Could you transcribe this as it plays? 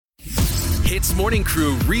HITZ Morning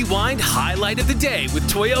Crew Rewind Highlight of the Day with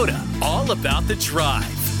Toyota. All about the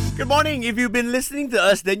drive. Good morning. If you've been listening to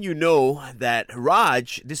us, then you know that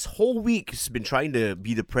Raj, this whole week, has been trying to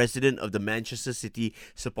be the president of the Manchester City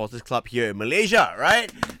Supporters Club here in Malaysia,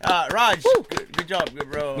 right? Raj, good job,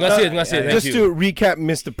 good bro. Terima kasih. Just to recap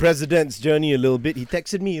Mr. President's journey a little bit, he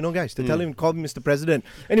texted me, guys, to tell him, call me Mr. President.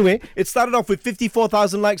 Anyway, it started off with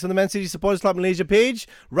 54,000 likes on the Man City Supporters Club Malaysia page.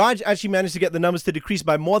 Raj actually managed to get the numbers to decrease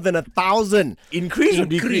by more than 1,000. Increase or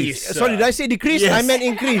decrease? Sorry, did I say decrease? Yes. I meant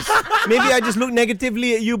increase. Maybe I just looked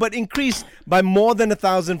negatively at you, but increase by more than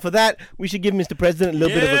 1,000. For that, we should give Mr. President a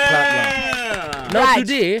little bit of a clap. Now Raj,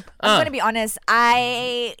 today, I'm going to be honest,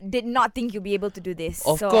 I did not think you'd be able to do this.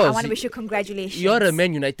 Of so course. I want to wish you congratulations. You're a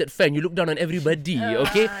Man United fan. You look down on everybody,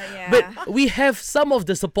 okay? yeah. But we have some of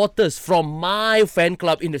the supporters from my fan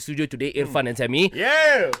club in the studio today, Irfan and Sammy.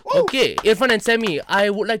 Yeah! Okay, Irfan and Sammy, I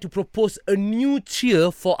would like to propose a new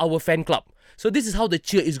cheer for our fan club. So this is how the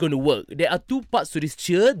cheer is going to work. There are two parts to this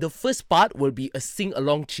cheer. The first part will be a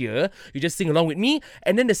sing-along cheer. You just sing along with me.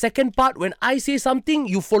 And then the second part, when I say something,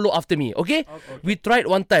 you follow after me, okay? We tried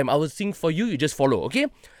one time. I will sing for you, you just follow, okay?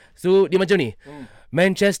 So, dia macam ni.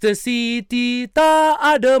 Manchester City, tak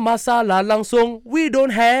ada masalah langsung. We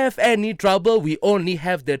don't have any trouble. We only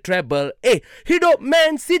have the treble. Hidup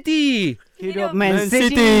Man City! Hidup Man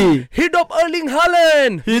City. Hidup Erling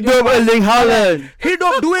Haaland! Hidup Erling Haaland.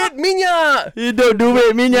 Hidup duit minyak! Hidup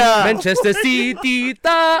duit minyak. Manchester City,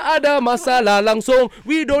 tak ada masalah langsung.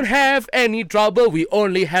 We don't have any trouble. We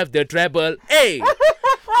only have the treble.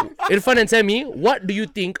 Irfan and Sammy, what do you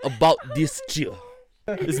think about this cheer?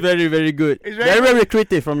 It's very, very good. It's very, very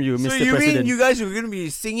creative from you, So Mr. you President. mean you guys are going to be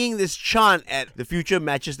singing this chant at the future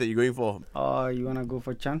matches that you're going for? You wanna go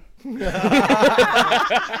for Chan?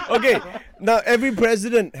 Okay, now every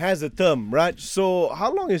president has a term, right? So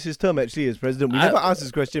how long is his term actually as president? We never asked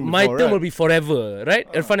this question before, My term right? will be forever, right?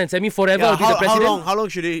 Irfan and Sammy, forever will be the president. How long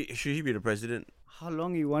should he be the president? How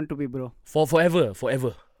long you want to be, bro? For forever.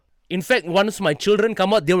 In fact, once my children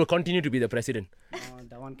come out, they will continue to be the president.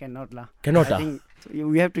 That one cannot lah. Cannot I think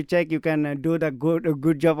we have to check you can do the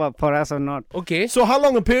good job for us or not. Okay. So how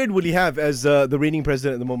long a period will he have as the reigning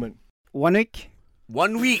president at the moment? 1 week?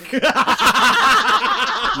 1 week. Yeah,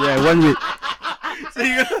 1 week. So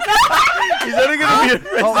he's only going to be a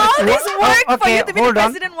president. All this work for you to be the hold on.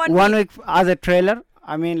 president 1 1 week. week as a trailer.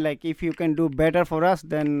 I mean, like if you can do better for us,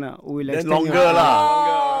 then we'll Then extend longer your,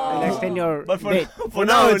 lah. we'll extend your But date. for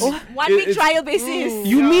now, it's... 1 week trial basis.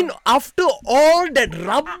 You mean after all that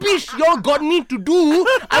rubbish y'all got me to do,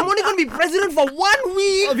 I'm only going to be president for 1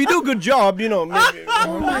 week? If you do a good job, maybe.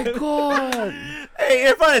 Oh my God.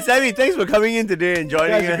 Hey, Irfan and Sammy, thanks for coming in today and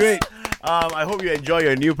joining Guys are us. great. I hope you enjoy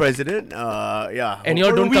your new president. Yeah. And y'all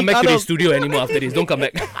For a don't come week back to out the of- studio anymore after this. Don't come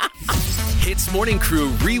back. HITZ Morning Crew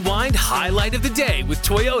Rewind Highlight of the Day with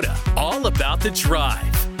Toyota. All about the drive.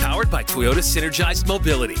 Powered by Toyota Synergized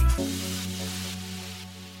Mobility.